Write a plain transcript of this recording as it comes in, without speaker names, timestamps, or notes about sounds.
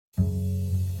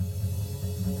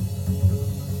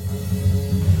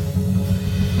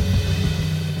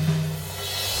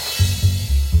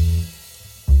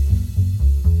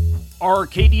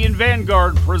Arcadian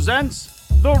Vanguard presents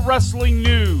The Wrestling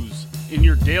News in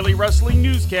your daily wrestling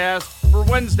newscast for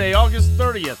Wednesday, August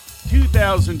 30th,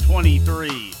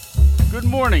 2023. Good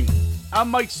morning, I'm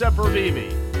Mike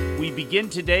Sempervive. We begin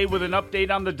today with an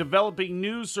update on the developing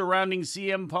news surrounding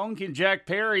CM Punk and Jack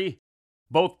Perry.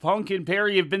 Both Punk and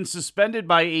Perry have been suspended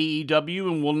by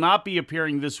AEW and will not be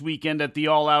appearing this weekend at the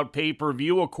All Out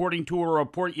pay-per-view, according to a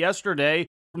report yesterday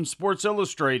from Sports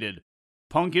Illustrated.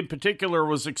 Punk in particular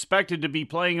was expected to be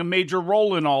playing a major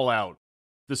role in All Out.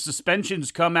 The suspensions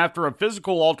come after a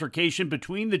physical altercation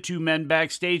between the two men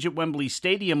backstage at Wembley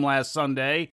Stadium last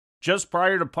Sunday, just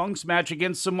prior to Punk's match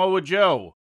against Samoa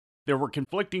Joe. There were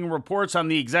conflicting reports on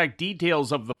the exact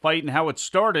details of the fight and how it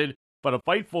started, but a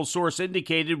Fightful source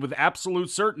indicated with absolute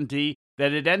certainty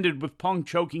that it ended with Punk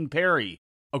choking Perry.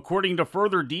 According to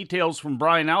further details from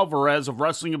Brian Alvarez of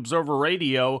Wrestling Observer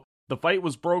Radio, the fight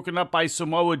was broken up by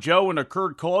Samoa Joe and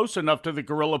occurred close enough to the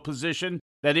gorilla position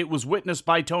that it was witnessed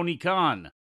by Tony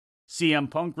Khan. CM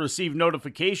Punk received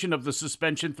notification of the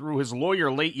suspension through his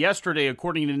lawyer late yesterday,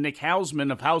 according to Nick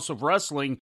Hausman of House of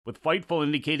Wrestling, with Fightful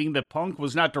indicating that Punk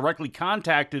was not directly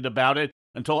contacted about it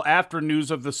until after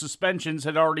news of the suspensions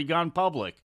had already gone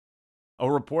public. A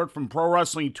report from Pro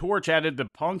Wrestling Torch added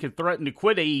that Punk had threatened to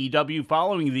quit AEW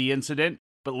following the incident,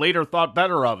 but later thought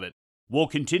better of it. We'll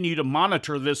continue to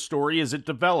monitor this story as it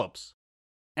develops.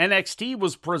 NXT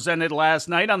was presented last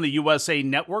night on the USA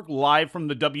Network live from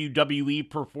the WWE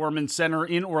Performance Center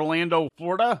in Orlando,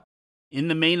 Florida. In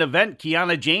the main event,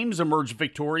 Kiana James emerged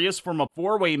victorious from a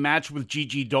four-way match with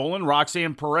Gigi Dolan,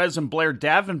 Roxanne Perez, and Blair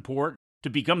Davenport to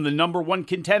become the number one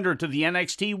contender to the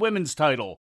NXT Women's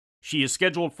title. She is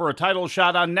scheduled for a title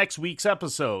shot on next week's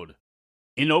episode.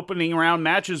 In opening round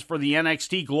matches for the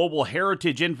NXT Global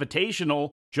Heritage Invitational,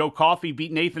 Joe Coffey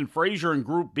beat Nathan Frazier in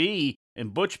Group B,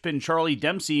 and Butch pinned Charlie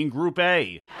Dempsey in Group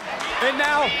A. And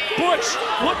now, Butch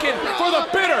looking for the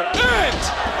bitter end!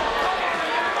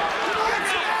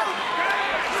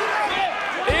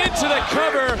 Into the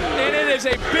cover, and it is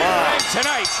a big end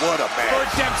tonight for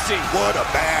Dempsey. What a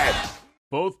match!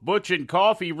 Both Butch and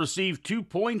Coffey received 2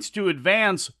 points to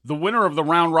advance. The winner of the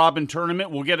round-robin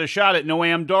tournament will get a shot at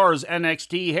Noam Dar's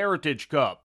NXT Heritage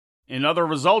Cup. In other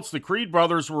results, the Creed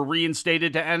brothers were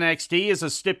reinstated to NXT as a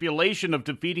stipulation of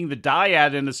defeating the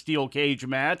Dyad in a steel cage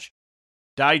match.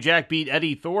 Dijak beat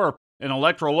Eddie Thorpe, and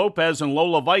Elektra Lopez and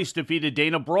Lola Vice defeated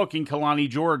Dana Brooke and Kalani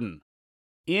Jordan.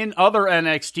 In other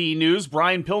NXT news,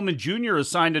 Brian Pillman Jr. has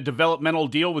signed a developmental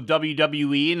deal with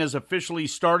WWE and has officially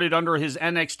started under his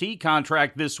NXT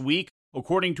contract this week,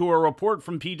 according to a report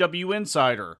from PW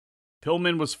Insider.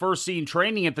 Pillman was first seen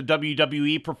training at the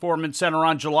WWE Performance Center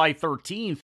on July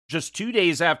 13th, just 2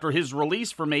 days after his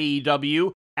release from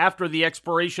AEW after the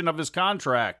expiration of his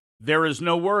contract. There is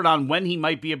no word on when he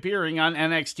might be appearing on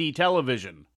NXT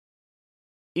television.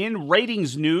 In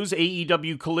ratings news,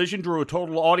 AEW Collision drew a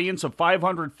total audience of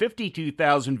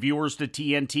 552,000 viewers to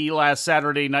TNT last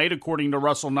Saturday night, according to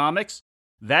WrestleNomics.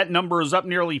 That number is up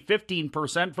nearly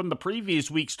 15% from the previous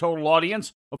week's total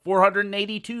audience of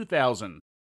 482,000.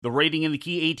 The rating in the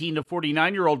key 18 to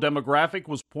 49-year-old demographic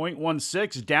was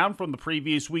 .16, down from the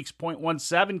previous week's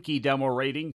 .17 key demo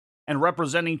rating, and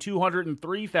representing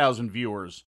 203,000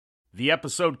 viewers. The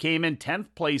episode came in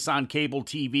 10th place on cable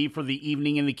TV for the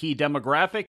evening in the key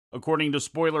demographic, according to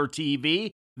Spoiler TV.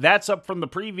 That's up from the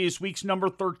previous week's number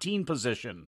 13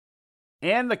 position.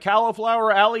 And the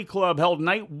Cauliflower Alley Club held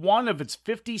night one of its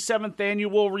 57th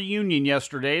annual reunion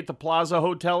yesterday at the Plaza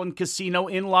Hotel and Casino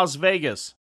in Las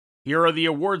Vegas. Here are the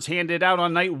awards handed out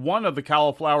on night one of the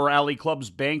Cauliflower Alley Club's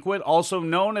banquet, also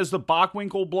known as the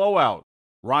Bockwinkel Blowout.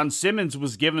 Ron Simmons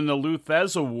was given the Lou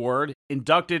Thez Award,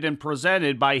 inducted and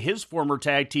presented by his former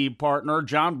tag team partner,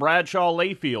 John Bradshaw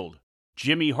Layfield.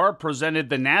 Jimmy Hart presented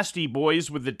the Nasty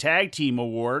Boys with the Tag Team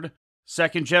Award.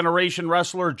 Second-generation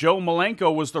wrestler Joe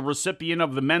Malenko was the recipient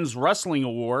of the Men's Wrestling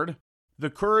Award. The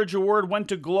Courage Award went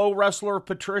to Glow wrestler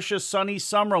Patricia Sunny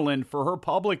Summerlin for her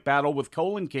public battle with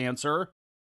colon cancer.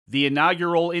 The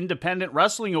inaugural Independent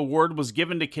Wrestling Award was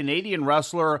given to Canadian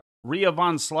wrestler Rhea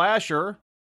Von Slasher.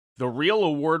 The Real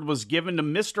Award was given to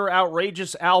Mr.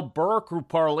 Outrageous Al Burke, who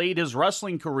parlayed his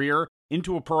wrestling career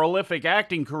into a prolific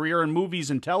acting career in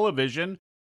movies and television.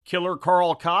 Killer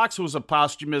Carl Cox was a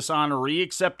posthumous honoree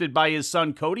accepted by his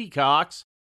son Cody Cox.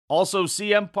 Also,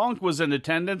 CM Punk was in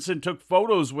attendance and took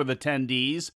photos with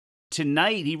attendees.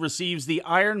 Tonight, he receives the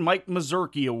Iron Mike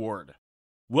Mazurki Award.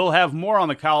 We'll have more on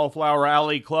the Cauliflower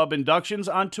Alley Club inductions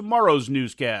on tomorrow's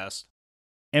newscast.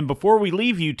 And before we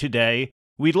leave you today,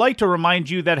 we'd like to remind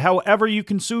you that however you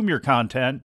consume your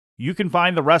content, you can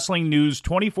find the wrestling news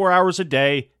 24 hours a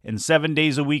day and 7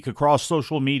 days a week across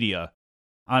social media.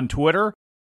 On Twitter,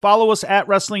 follow us at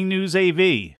Wrestling News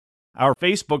AV. Our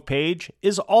Facebook page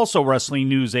is also Wrestling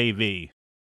News AV.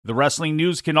 The Wrestling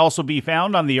News can also be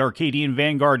found on the Arcadian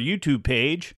Vanguard YouTube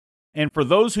page. And for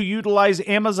those who utilize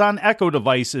Amazon Echo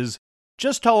devices,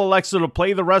 just tell Alexa to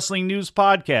play the Wrestling News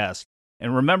podcast.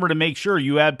 And remember to make sure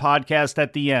you add podcast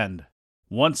at the end.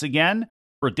 Once again,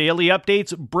 for daily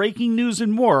updates, breaking news,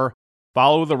 and more,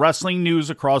 follow the Wrestling News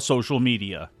across social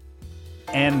media.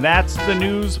 And that's the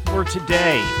news for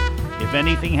today. If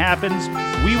anything happens,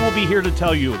 we will be here to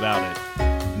tell you about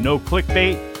it. No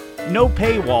clickbait, no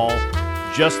paywall,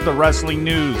 just the Wrestling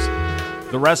News.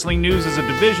 The Wrestling News is a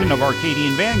division of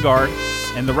Arcadian Vanguard,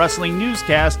 and the Wrestling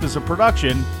Newscast is a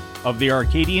production of the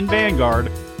Arcadian Vanguard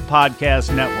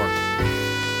Podcast Network.